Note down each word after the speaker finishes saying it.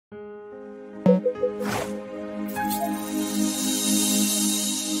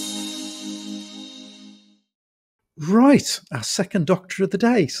Right, our second doctor of the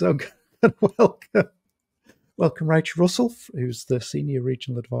day. So welcome Rachel Russell, who's the Senior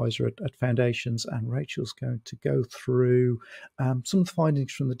Regional Advisor at Foundations, and Rachel's going to go through some of the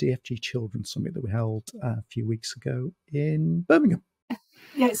findings from the DFG Children Summit that we held a few weeks ago in Birmingham.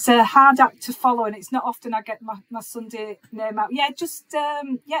 Yeah, it's a hard act to follow, and it's not often I get my Sunday name out. Yeah, just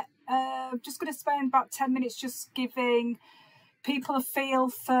going to spend about 10 minutes just giving people a feel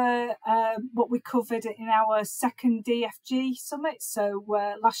for what we covered in our second DFG Summit. So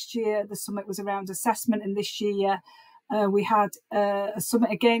last year the summit was around assessment, and this year we had a summit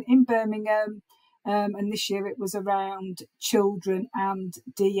again in Birmingham, and this year it was around children and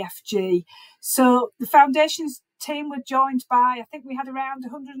DFG. So the Foundations team were joined by, I think we had around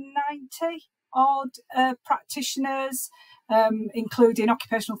 190 odd practitioners, including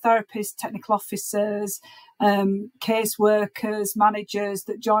occupational therapists, technical officers, case workers, managers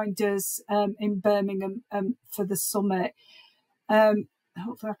that joined us in Birmingham for the summit.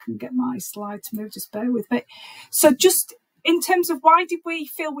 Hopefully I can get my slide to move, just bear with me. So just in terms of why did we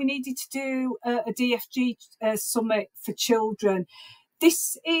feel we needed to do a DFG summit for children,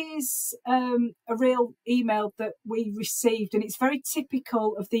 this is a real email that we received, and it's very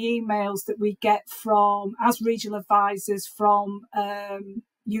typical of the emails that we get from, as regional advisors, from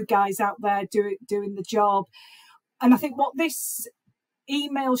you guys out there doing the job. And I think what this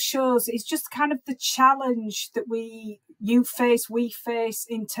email shows is just kind of the challenge that we face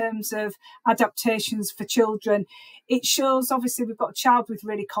in terms of adaptations for children. It shows, obviously, we've got a child with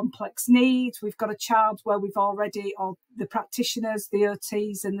really complex needs. We've got a child where we've already, or the practitioners, the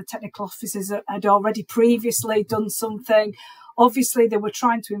OTs and the technical officers had already previously done something. Obviously, they were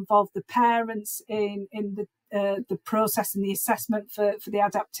trying to involve the parents in the process and the assessment for the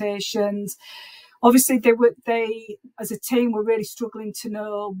adaptations. Obviously, they as a team were really struggling to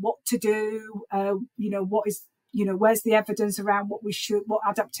know what to do. Where's the evidence around what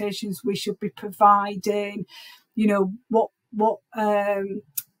adaptations we should be providing? What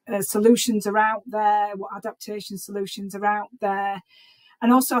solutions are out there? What adaptation solutions are out there?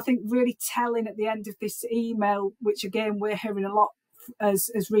 And also, I think really telling at the end of this email, which again we're hearing a lot as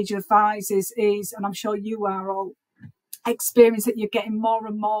regional advisors, is, and I'm sure you are all experience, that you're getting more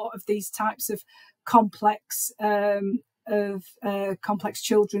and more of these types of complex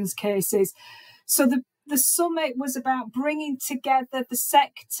children's cases. So the summit was about bringing together the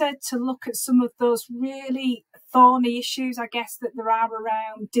sector to look at some of those really thorny issues, I guess, that there are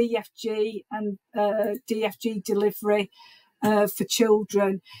around DFG and DFG delivery for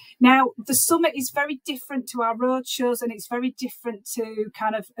children. Now, the summit is very different to our roadshows, and it's very different to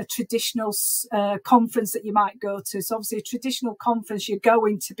kind of a traditional conference that you might go to. So obviously a traditional conference, you're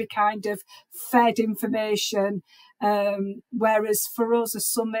going to be kind of fed information, whereas for us a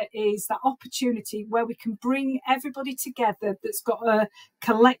summit is that opportunity where we can bring everybody together that's got a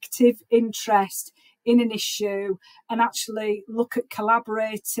collective interest in an issue and actually look at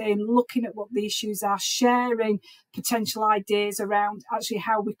collaborating, looking at what the issues are, sharing potential ideas around actually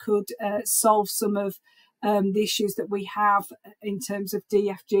how we could solve some of the issues that we have in terms of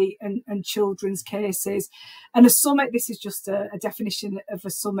DFG and children's cases. And a summit, this is just a definition of a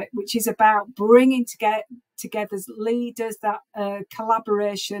summit, which is about bringing together leaders, that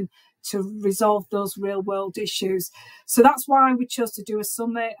collaboration to resolve those real world issues. So that's why we chose to do a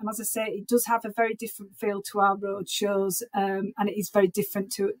summit. And as I say, it does have a very different feel to our road shows, and it is very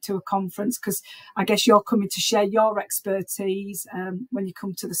different to a conference, because I guess you're coming to share your expertise when you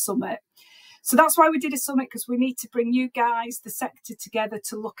come to the summit. So that's why we did a summit, because we need to bring you guys, the sector, together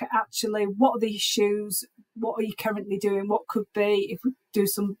to look at actually what are the issues, what are you currently doing, what could be, if we do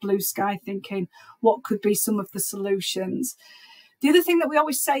some blue sky thinking, what could be some of the solutions. The other thing that we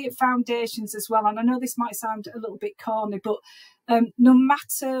always say at Foundations as well, and I know this might sound a little bit corny, but no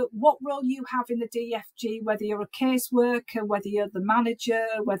matter what role you have in the DFG, whether you're a caseworker, whether you're the manager,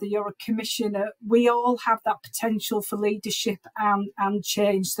 whether you're a commissioner, we all have that potential for leadership and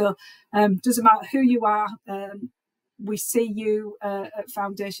change. So doesn't matter who you are, we see you at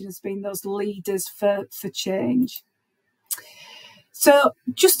Foundation as being those leaders for change. So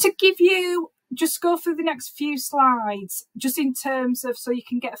just to give you, just go through the next few slides, just in terms of, so you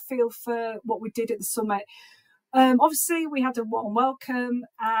can get a feel for what we did at the summit. Obviously, we had a warm welcome,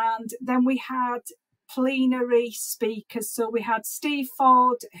 and then we had plenary speakers. So we had Steve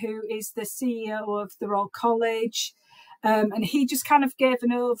Ford, who is the CEO of the Royal College, and he just kind of gave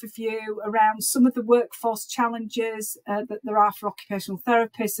an overview around some of the workforce challenges that there are for occupational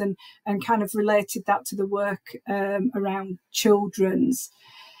therapists, and kind of related that to the work around children's.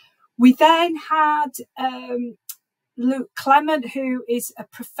 We then had Luke Clement, who is a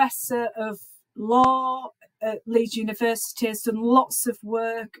professor of law at Leeds University has done lots of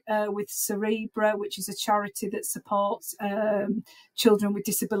work with Cerebra, which is a charity that supports children with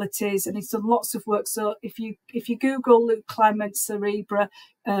disabilities, and he's done lots of work. So if you Google Luke Clement Cerebra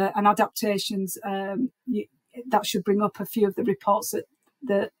and adaptations, that should bring up a few of the reports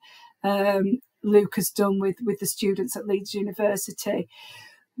that Luke has done with the students at Leeds University.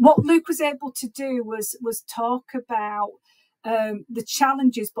 What Luke was able to do was talk about the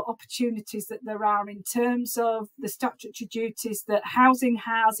challenges but opportunities that there are in terms of the statutory duties that housing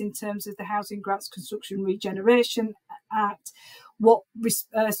has in terms of the Housing Grants Construction Regeneration Act, what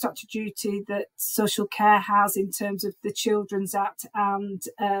statutory duty that social care has in terms of the Children's Act and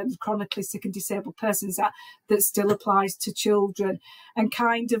the Chronically Sick and Disabled Persons Act that still applies to children, and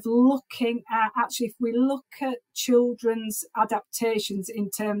kind of looking at, actually, if we look at children's adaptations in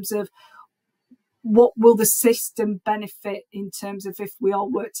terms of what will the system benefit in terms of if we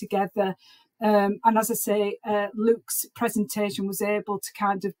all work together. And as I say, Luke's presentation was able to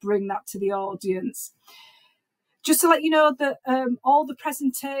kind of bring that to the audience. Just to let you know that all the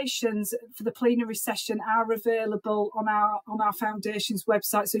presentations for the plenary session are available on our foundation's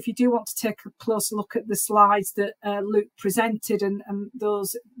website. So if you do want to take a closer look at the slides that Luke presented and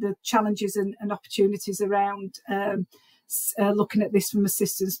the challenges and opportunities around looking at this from a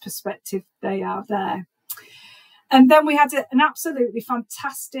systems perspective, they are there. And then we had an absolutely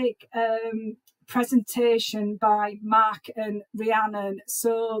fantastic presentation by Mark and Rhiannon.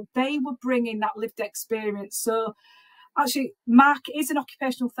 So they were bringing that lived experience. So actually, Mark is an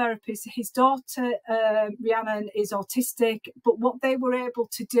occupational therapist. His daughter, Rhiannon, is autistic. But what they were able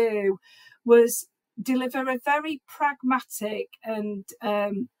to do was deliver a very pragmatic and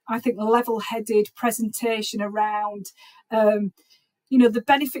I think level-headed presentation around the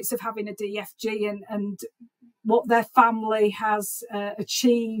benefits of having a DFG and what their family has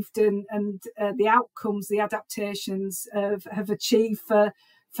achieved and the outcomes, the adaptations have achieved for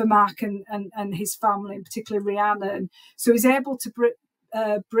Mark and his family, and particularly Rhiannon. So he's able to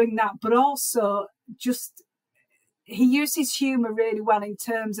bring that, but also just he uses humour really well in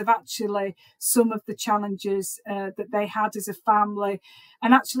terms of actually some of the challenges that they had as a family.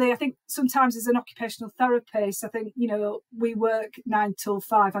 And actually, I think sometimes as an occupational therapist, I think, we work 9 till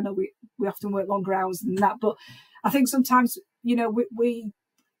 5. I know we often work longer hours than that, but I think sometimes,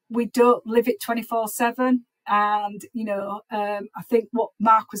 we don't live it 24/7. And, I think what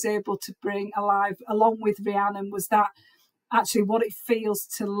Mark was able to bring alive, along with Rhiannon, was that actually what it feels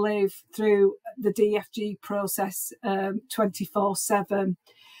to live through the DFG process 24/7.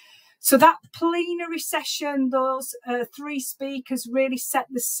 So that plenary session, those 3 speakers really set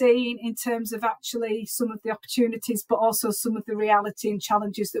the scene in terms of actually some of the opportunities, but also some of the reality and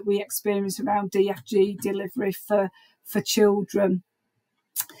challenges that we experience around DFG delivery for children.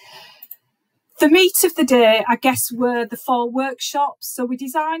 The meat of the day, I guess, were the 4 workshops. So we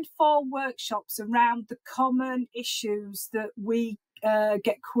designed 4 workshops around the common issues that we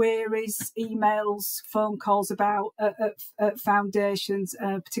get queries, emails, phone calls about at foundations,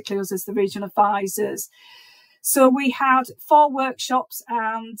 particularly us as the regional advisors. So we had 4 workshops,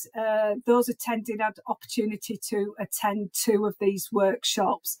 and those attending had opportunity to attend 2 of these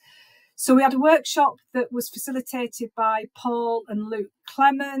workshops. So we had a workshop that was facilitated by Paul and Luke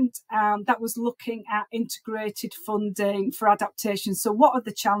Clement, and that was looking at integrated funding for adaptation. So what are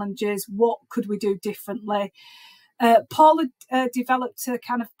the challenges? What could we do differently? Paul had developed a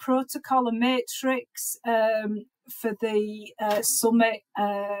kind of protocol, a matrix for the summit,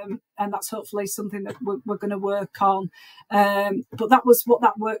 and that's hopefully something that we're going to work on. But that was what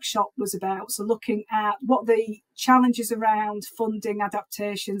that workshop was about. So looking at what the challenges around funding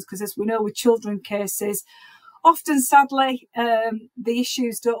adaptations, because as we know with children cases, often, sadly, the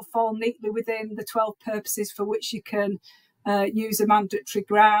issues don't fall neatly within the 12 purposes for which you can use a mandatory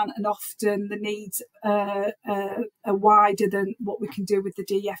grant, and often the needs are wider than what we can do with the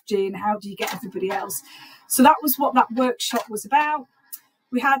DFG, and how do you get everybody else. So that was what that workshop was about.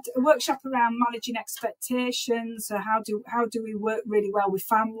 We had a workshop around managing expectations. So how do we work really well with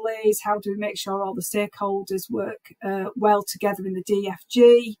families? How do we make sure all the stakeholders work well together in the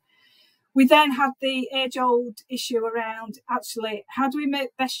DFG? We then had the age-old issue around actually how do we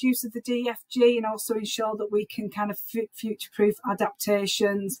make best use of the DFG and also ensure that we can kind of future-proof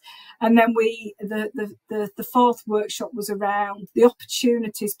adaptations. And then the 4th workshop was around the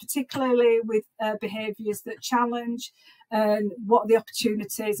opportunities, particularly with behaviours that challenge, and what are the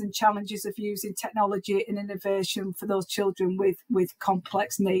opportunities and challenges of using technology and innovation for those children with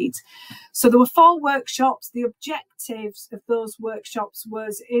complex needs. So there were 4 workshops. The objectives of those workshops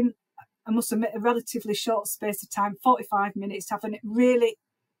was, in I must admit, a relatively short space of time, 45 minutes, to have a really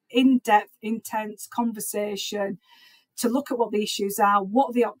in-depth, intense conversation to look at what the issues are, what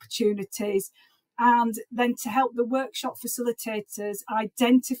are the opportunities, and then to help the workshop facilitators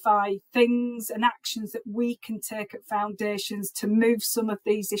identify things and actions that we can take at foundations to move some of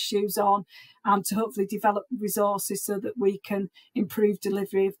these issues on, and to hopefully develop resources so that we can improve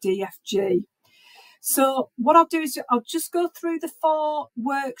delivery of DFG. So what I'll do is I'll just go through the 4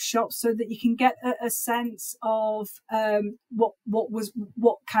 workshops so that you can get a sense of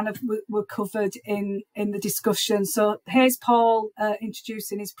what kind of were covered in the discussion. So here's Paul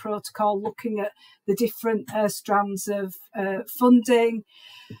introducing his protocol, looking at the different strands of funding.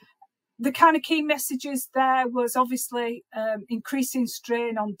 The kind of key messages there was obviously increasing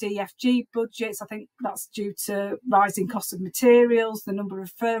strain on DFG budgets. I think that's due to rising cost of materials, the number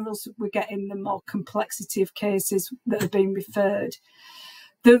of referrals we're getting, the more complexity of cases that are being referred.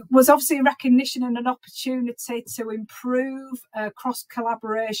 There was obviously a recognition and an opportunity to improve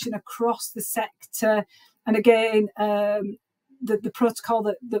cross-collaboration across the sector. And again, the protocol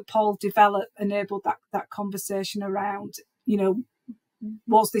that Paul developed enabled that conversation around,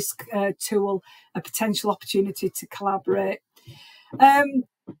 was this tool a potential opportunity to collaborate? A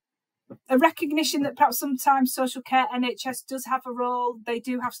recognition that perhaps sometimes social care NHS does have a role. They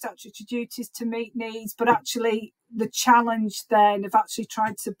do have statutory duties to meet needs, but actually the challenge then of actually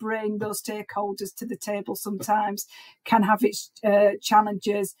trying to bring those stakeholders to the table sometimes can have its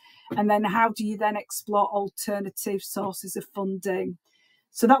challenges. And then how do you then explore alternative sources of funding?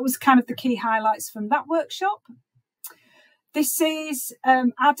 So that was kind of the key highlights from that workshop. This is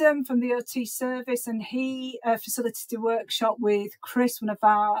Adam from the OT service, and he facilitated a workshop with Chris, one of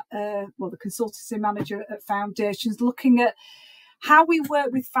our, the consultancy manager at Foundations, looking at how we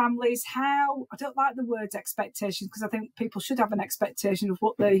work with families, I don't like the word expectations because I think people should have an expectation of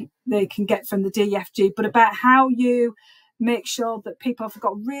what they can get from the DFG, but about how you make sure that people have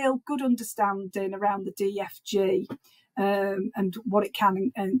got real good understanding around the DFG and what it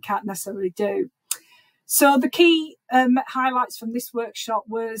can and can't necessarily do. So the key highlights from this workshop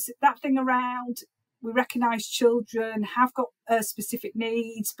was that thing around, we recognise children have got specific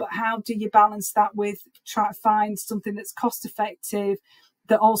needs, but how do you balance that with trying to find something that's cost effective,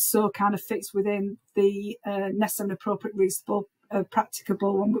 that also kind of fits within the necessary and appropriate, reasonable,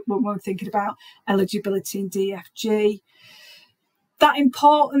 practicable when we're thinking about eligibility in DFG. That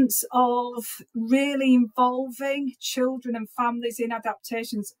importance of really involving children and families in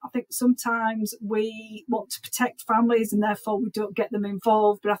adaptations. I think sometimes we want to protect families and therefore we don't get them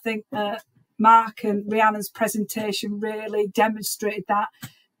involved. But I think Mark and Rhiannon's presentation really demonstrated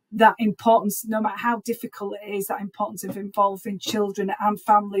that importance, no matter how difficult it is, that importance of involving children and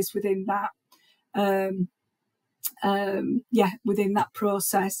families within that, within that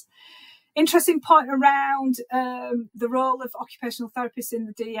process. Interesting point around the role of occupational therapists in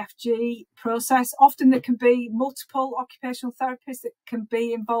the DFG process. Often there can be multiple occupational therapists that can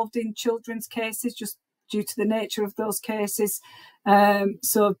be involved in children's cases just due to the nature of those cases.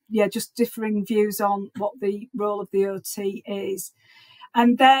 Just differing views on what the role of the OT is.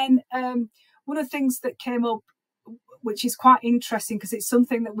 And then one of the things that came up, which is quite interesting because it's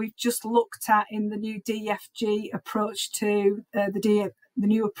something that we've just looked at in the new DFG approach to the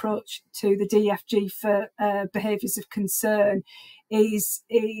new approach to the DFG for behaviours of concern, is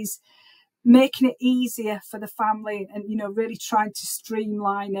making it easier for the family and really trying to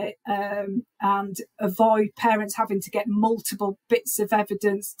streamline it and avoid parents having to get multiple bits of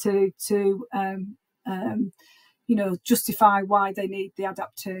evidence to justify why they need the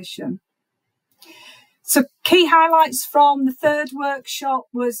adaptation. So key highlights from the third workshop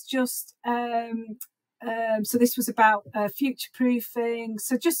was just, so this was about future-proofing.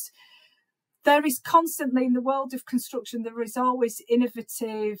 So just, there is constantly, in the world of construction, there is always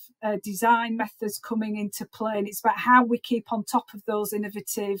innovative design methods coming into play. And it's about how we keep on top of those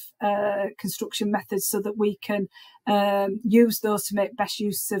innovative construction methods so that we can use those to make best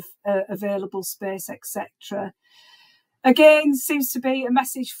use of available space, etc. Again, seems to be a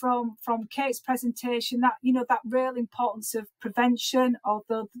message from Kate's presentation that, that real importance of prevention,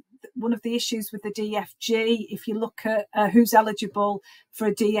 although one of the issues with the DFG, if you look at who's eligible for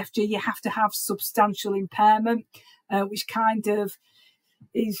a DFG, you have to have substantial impairment, which kind of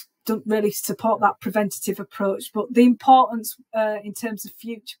doesn't really support that preventative approach. But the importance in terms of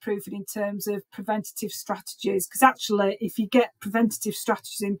future-proofing, in terms of preventative strategies, because actually if you get preventative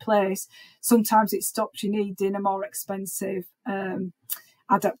strategies in place, sometimes it stops you needing a more expensive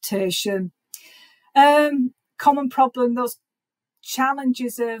adaptation. Common problem, those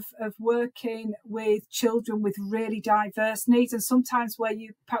challenges of working with children with really diverse needs, and sometimes where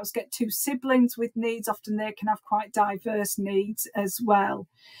you perhaps get two siblings with needs, often they can have quite diverse needs as well.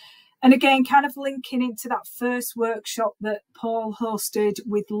 And again, kind of linking into that first workshop that Paul hosted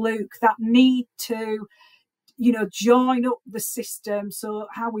with Luke, that need to, you know, join up the system. So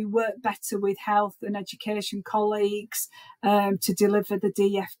how we work better with health and education colleagues to deliver the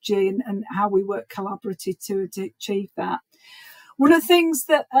DFG, and how we work collaboratively to achieve that. One of the things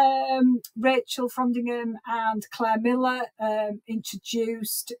that Rachel Frondingham and Claire Miller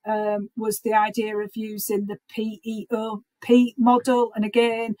introduced was the idea of using the PEOP model. And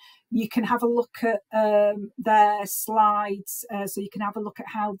again, you can have a look at their slides, so you can have a look at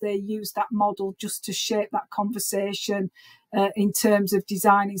how they use that model just to shape that conversation in terms of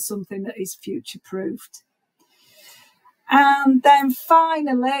designing something that is future-proofed. And then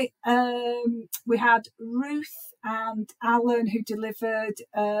finally, we had Ruth and Alan, who delivered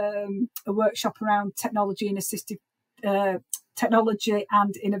a workshop around technology and assistive technology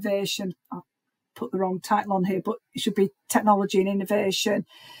and innovation. I'll put the wrong title on here, but it should be technology and innovation,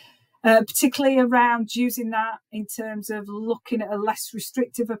 particularly around using that in terms of looking at a less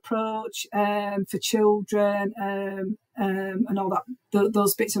restrictive approach for children, and all that,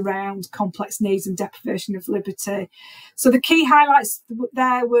 those bits around complex needs and deprivation of liberty. So the key highlights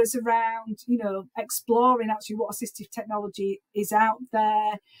there was around, you know, exploring actually what assistive technology is out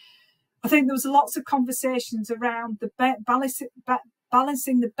there. I think there was lots of conversations around the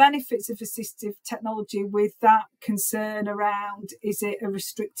balancing the benefits of assistive technology with that concern around, is it a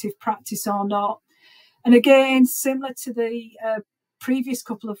restrictive practice or not? And again, similar to the previous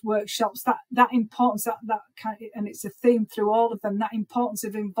couple of workshops, that importance, that kind of, and it's a theme through all of them, that importance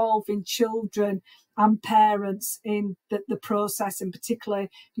of involving children and parents in the process, and particularly,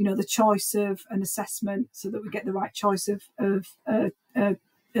 you know, the choice of an assessment so that we get the right choice of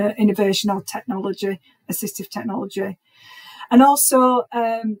innovation or technology, assistive technology. And also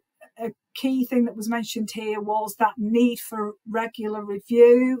a key thing that was mentioned here was that need for regular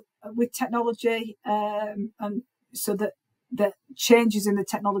review with technology, and so that changes in the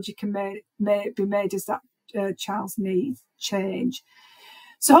technology can may be made as that child's needs change.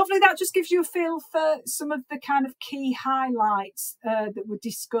 So hopefully that just gives you a feel for some of the kind of key highlights that were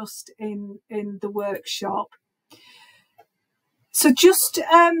discussed in the workshop. So just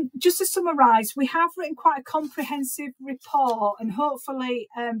to summarise, we have written quite a comprehensive report, and hopefully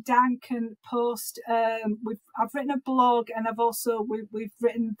Dan can post. I've written a blog, and we've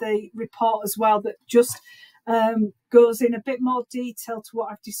written the report as well that just goes in a bit more detail to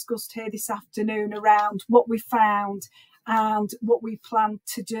what I've discussed here this afternoon around what we found and what we plan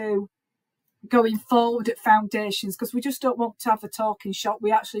to do going forward at Foundations, because we just don't want to have a talking shop.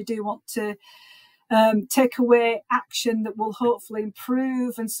 We actually do want to take away action that will hopefully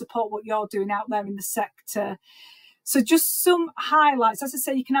improve and support what you're doing out there in the sector. So just some highlights. As I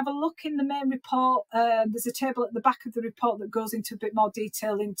say, you can have a look in the main report. There's a table at the back of the report that goes into a bit more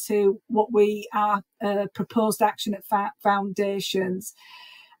detail into what we are proposed action at Foundations.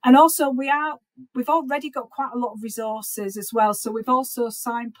 And also we've already got quite a lot of resources as well. So we've also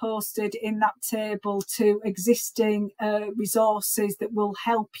signposted in that table to existing resources that will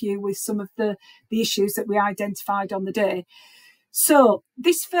help you with some of the issues that we identified on the day. So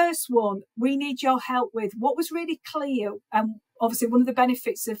this first one, we need your help with. What was really clear, and obviously one of the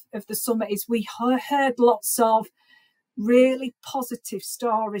benefits of the summit, is we heard lots of really positive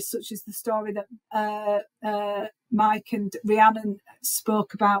stories, such as the story that Mike and Rhiannon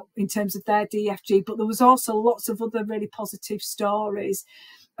spoke about in terms of their DFG, but there was also lots of other really positive stories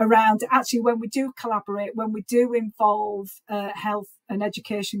around actually when we do collaborate, when we do involve health and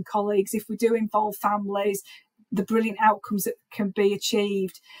education colleagues, if we do involve families, the brilliant outcomes that can be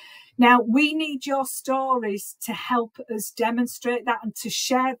achieved. Now, we need your stories to help us demonstrate that and to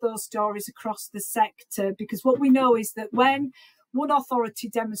share those stories across the sector, because what we know is that when one authority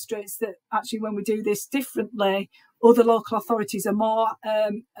demonstrates that actually when we do this differently, other local authorities are more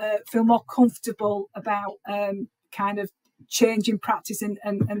feel more comfortable about kind of changing practice and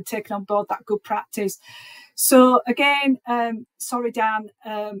taking on board that good practice. So again, sorry Dan,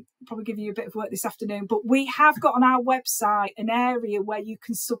 probably giving you a bit of work this afternoon, but we have got on our website an area where you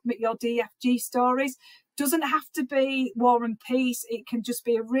can submit your DFG stories. Doesn't have to be War and Peace. It can just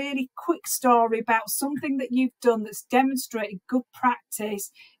be a really quick story about something that you've done that's demonstrated good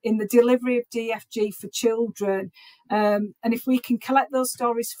practice in the delivery of DFG for children. And if we can collect those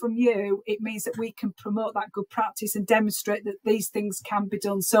stories from you, it means that we can promote that good practice and demonstrate that these things can be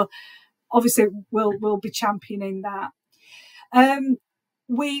done. So obviously we'll be championing that.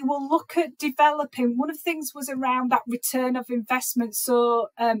 we will look at developing, one of the things was around that return of investment. So,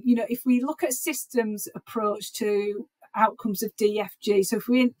 if we look at systems approach to outcomes of DFG, so if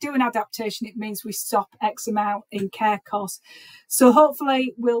we do an adaptation, it means we stop X amount in care costs. So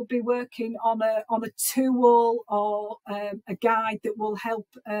hopefully we'll be working on a tool or a guide that will help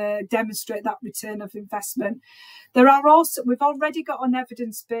demonstrate that return of investment. We've already got an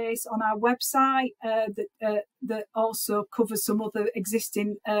evidence base on our website that also covers some other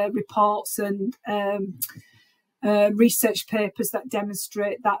existing reports and research papers that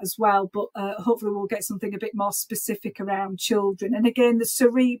demonstrate that as well, but hopefully we'll get something a bit more specific around children. And again, the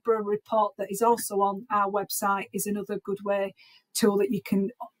Cerebra report that is also on our website is another good tool that you can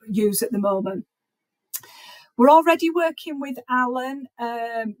use at the moment. We're already working with Alan,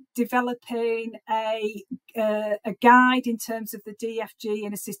 developing a guide in terms of the DFG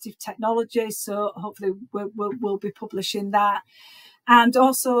and assistive technology, so hopefully we'll be publishing that. And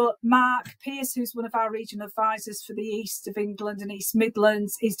also Mark Pearce, who's one of our regional advisors for the East of England and East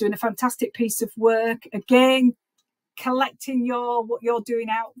Midlands, is doing a fantastic piece of work, again, collecting what you're doing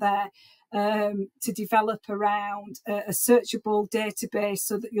out there to develop around a searchable database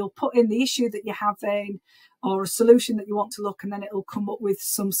so that you'll put in the issue that you're having or a solution that you want to look, and then it'll come up with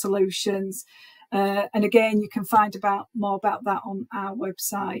some solutions. And again, you can find more about that on our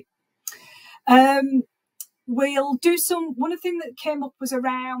website. We'll do one of the things that came up was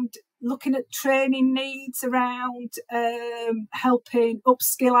around looking at training needs around helping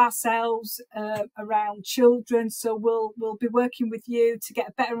upskill ourselves around children. So we'll be working with you to get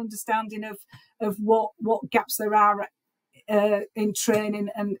a better understanding of what gaps there are in training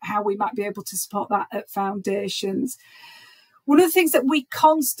and how we might be able to support that at foundations. One of the things that we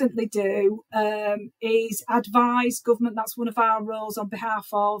constantly do is advise government. That's one of our roles on behalf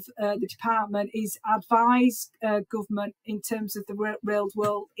of the department, is advise government in terms of the real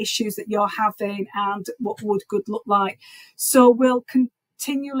world issues that you're having and what would good look like. So we'll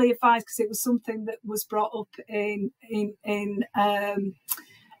continually advise, because it was something that was brought up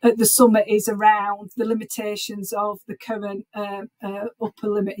at the summit, is around the limitations of the current upper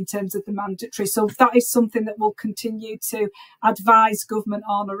limit in terms of the mandatory. So that is something that we'll continue to advise government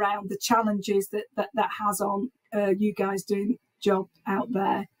on, around the challenges that has on you guys doing job out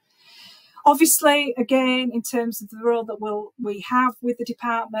there. Obviously, again, in terms of the role that we have with the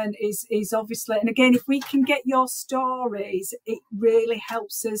department is obviously, and again, if we can get your stories, it really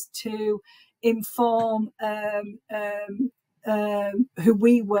helps us to inform who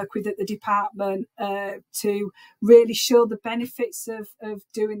we work with at the department to really show the benefits of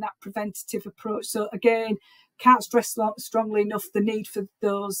doing that preventative approach. So again, can't stress strongly enough the need for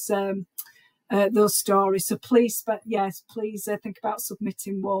those stories. So please think about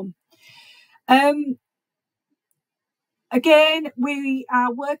submitting one. Again, we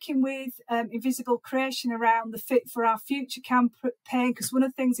are working with Invisible Creation around the Fit for Our Future campaign, because one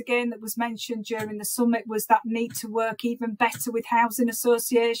of the things, again, that was mentioned during the summit was that need to work even better with housing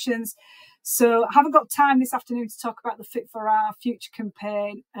associations. So I haven't got time this afternoon to talk about the Fit for Our Future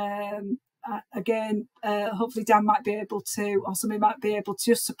campaign. Again, hopefully Dan might be able to, or somebody might be able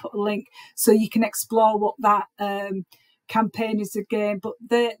to, just to put a link so you can explore what that campaign is again. But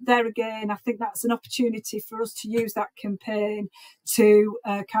there again, I think that's an opportunity for us to use that campaign to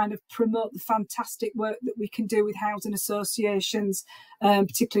kind of promote the fantastic work that we can do with housing associations,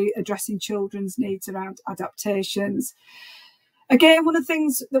 particularly addressing children's needs around adaptations. Again, one of the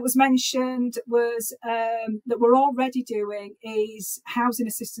things that was mentioned was that we're already doing is housing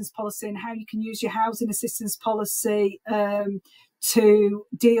assistance policy, and how you can use your housing assistance policy to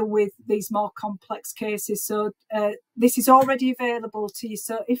deal with these more complex cases. So this is already available to you.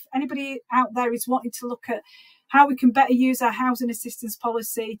 So if anybody out there is wanting to look at how we can better use our housing assistance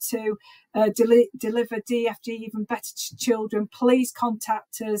policy to deliver DFG even better to children, please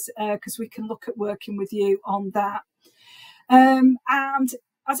contact us, because we can look at working with you on that. And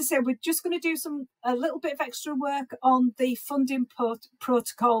as I said, we're just going to do a little bit of extra work on the funding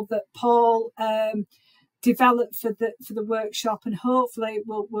protocol that Paul developed for the workshop, and hopefully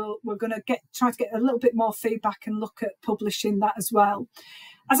we're going to try to get a little bit more feedback and look at publishing that as well.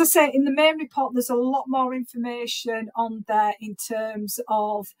 As I say, in the main report, there's a lot more information on there in terms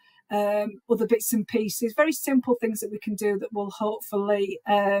of other bits and pieces, very simple things that we can do that will hopefully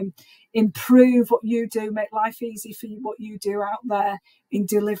improve what you do, make life easy for you, what you do out there in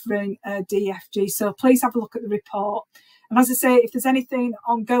delivering DFG. So please have a look at the report. And as I say, if there's anything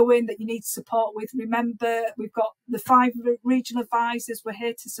ongoing that you need support with, remember, we've got the 5 regional advisors. We're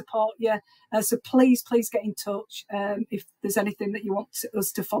here to support you. So please get in touch if there's anything that you want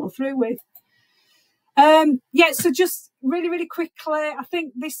us to follow through with. Yeah, so just really, really quickly, I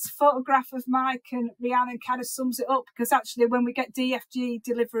think this photograph of Mike and Rhiannon kind of sums it up, because actually when we get DFG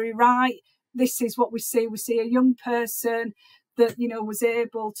delivery right, this is what we see. We see a young person that, you know, was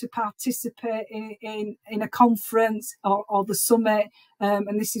able to participate in a conference or the summit,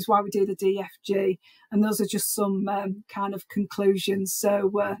 and this is why we do the DFG. And those are just some kind of conclusions.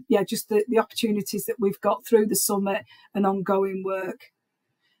 So, yeah, just the opportunities that we've got through the summit and ongoing work.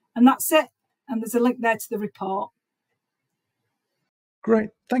 And that's it. And there's a link there to the report.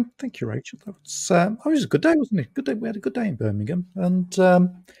 Great, thank you, Rachel. That was a good day, wasn't it? Good day. We had a good day in Birmingham, and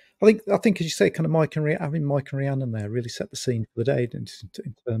I think as you say, kind of having Mike and Rhiannon there really set the scene for the day in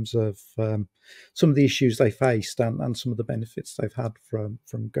terms of some of the issues they faced and some of the benefits they've had from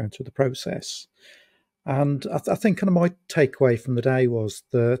going through the process. And I think kind of my takeaway from the day was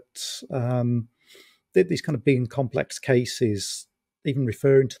that these kind of big and complex cases, even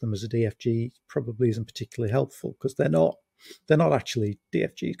referring to them as a DFG probably isn't particularly helpful, because they're not actually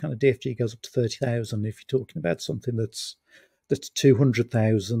DFG. Kind of DFG goes up to 30,000. If you're talking about something that's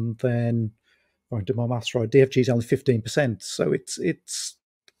 200,000, then if I do my maths right, DFG is only 15%. So it's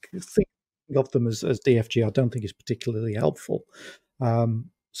thinking of them as DFG, I don't think is particularly helpful.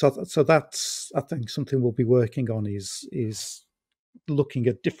 So that's, I think, something we'll be working on is looking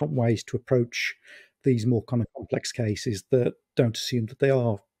at different ways to approach these more kind of complex cases that don't assume that they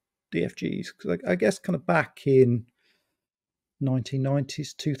are DFGs. Because I guess kind of back in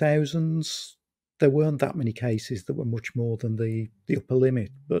 1990s, 2000s, there weren't that many cases that were much more than the upper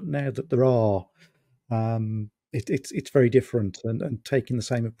limit. But now that there are, it's very different, and taking the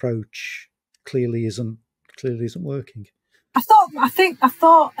same approach clearly isn't working. I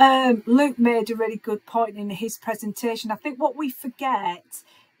thought Luke made a really good point in his presentation. I think what we forget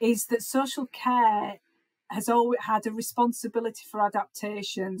is that social care has always had a responsibility for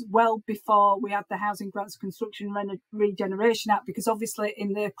adaptations well before we had the Housing Grants Construction Regeneration Act, because obviously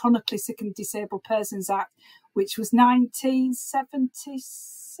in the Chronically Sick and Disabled Persons Act, which was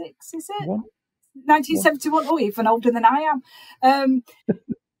 1976, is it? 1971. Oh, even older than I am.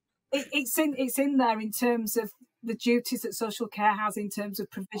 It's in there in terms of the duties that social care has in terms of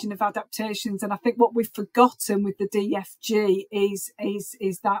provision of adaptations. And I think what we've forgotten with the DFG is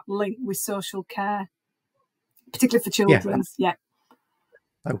that link with social care, particularly for children. Yeah.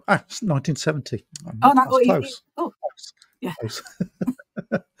 Oh, 1970. Oh, no, close. Close. Yeah. Close.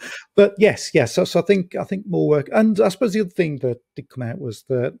 But yes. So I think more work. And I suppose the other thing that did come out was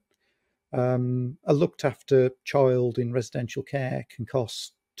that a looked after child in residential care can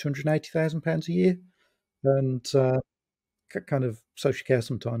cost £280,000 a year, and kind of social care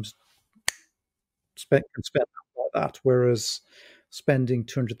sometimes can spend like that, whereas spending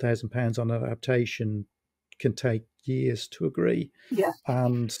 £200,000 on adaptation can take years to agree. Yeah.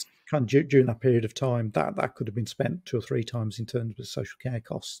 And kind of during that period of time, that could have been spent 2 or 3 times in terms of social care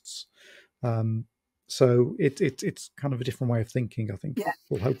costs. So it's kind of a different way of thinking, I think. Yeah.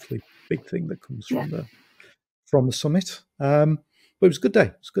 Well, hopefully, big thing that comes from the summit. But it was a good day.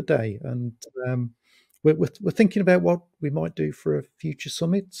 It was a good day, and we're thinking about what we might do for a future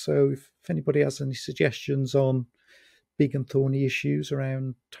summit. So if anybody has any suggestions on big and thorny issues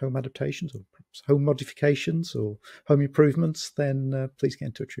around home adaptations or perhaps home modifications or home improvements, then please get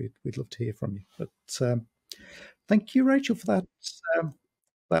in touch. We'd love to hear from you. But thank you, Rachel, for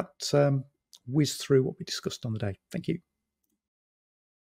that whiz through what we discussed on the day. Thank you.